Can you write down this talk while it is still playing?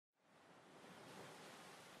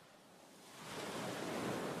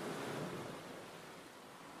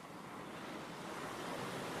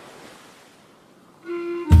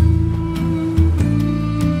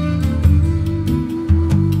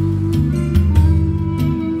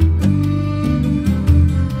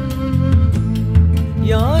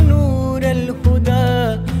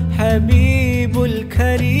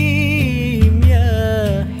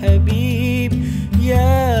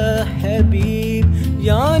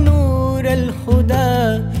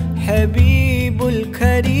Habib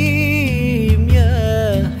Kareem,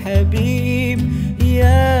 Ya Habib,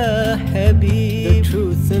 Ya Habib. The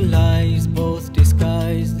truth and lies both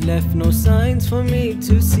disguised, left no signs for me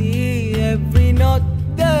to see. Every knot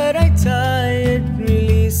that I tied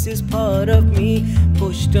releases part of me,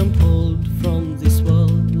 pushed and pulled from this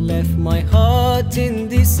world, left my heart in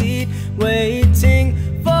deceit, waiting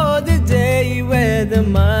for the day where the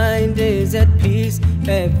mind is at peace.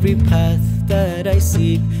 Every path that I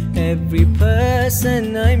seek, every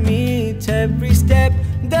person I meet, every step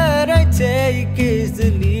that I take is the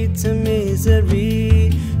lead to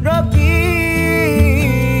misery. Rabi,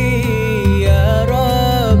 Ya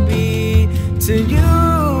Rabi, to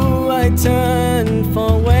you I turn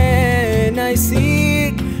for when I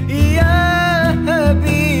seek. Ya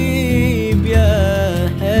Habib, Ya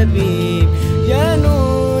Habib, Ya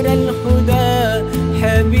Noor Ul Huda,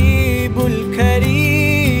 Habib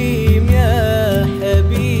Kareem, Ya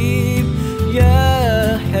Habib,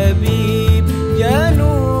 Ya Habib, Ya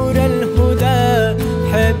Noor Ul Huda,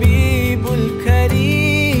 Habib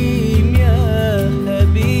Kareem, Ya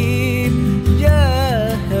Habib, Ya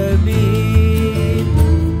Habib.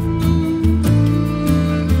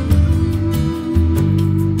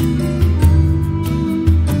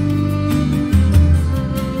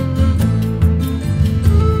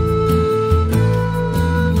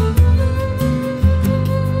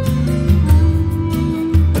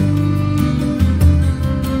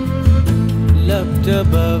 Loved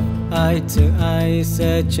above, eye to eye,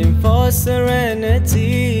 searching for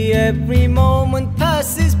serenity. Every moment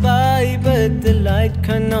passes by, but the light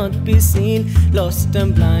cannot be seen. Lost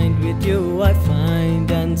and blind, with you I find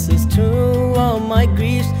answers to all my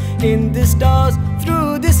griefs. In the stars,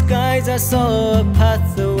 through the skies, I saw a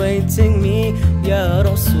path awaiting me. Ya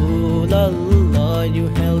Rasool Allah, you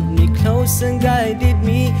held me close and guided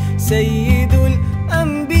me. Sayyid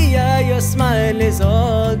Ambiyya, your smile is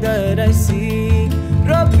all that I see.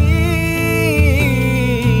 Rabi,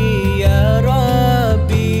 Ya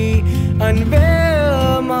Rabi,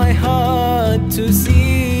 unveil my heart to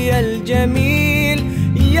see Al-Jameel.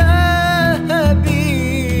 Ya Habib,